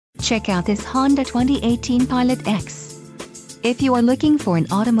Check out this Honda 2018 Pilot X. If you are looking for an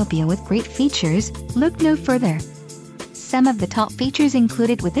automobile with great features, look no further. Some of the top features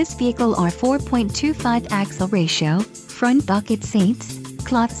included with this vehicle are 4.25 axle ratio, front bucket seats,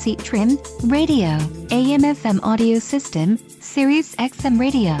 cloth seat trim, radio, AM/FM audio system, Sirius XM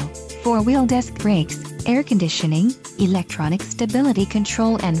radio, 4-wheel disc brakes, air conditioning, electronic stability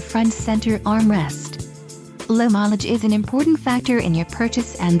control and front center armrest. Low mileage is an important factor in your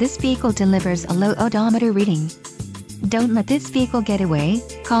purchase, and this vehicle delivers a low odometer reading. Don't let this vehicle get away.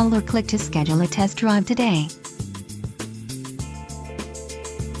 Call or click to schedule a test drive today.